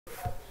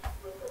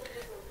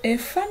A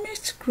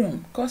famished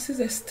groom causes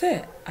a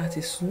stir at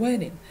his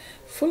wedding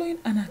following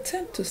an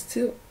attempt to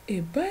steal a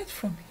bite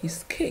from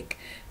his cake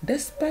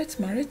despite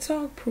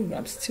marital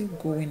program still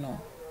going on.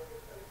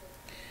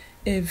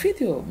 A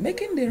video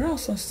making the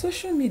rounds on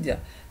social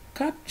media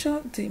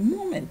captured the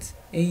moment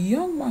a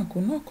young man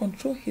could not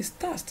control his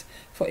thirst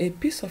for a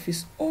piece of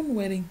his own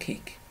wedding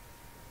cake.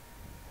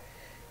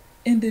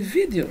 In the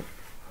video,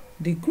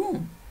 the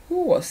groom,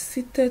 who was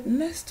seated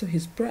next to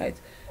his bride,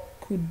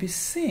 could be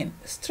seen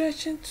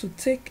stretching to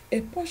take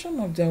a portion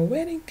of their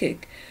wedding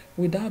cake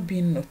without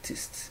being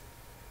noticed.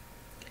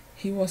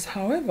 He was,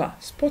 however,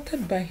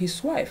 spotted by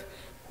his wife,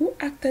 who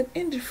acted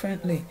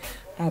indifferently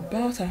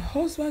about her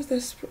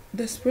husband's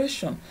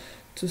desperation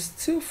to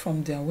steal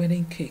from their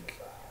wedding cake.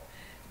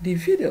 The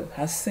video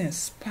has since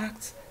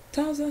sparked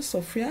thousands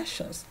of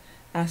reactions,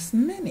 as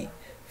many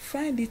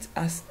find it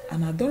as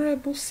an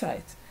adorable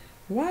sight,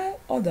 while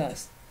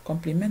others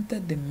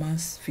complimented the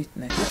man's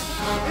fitness.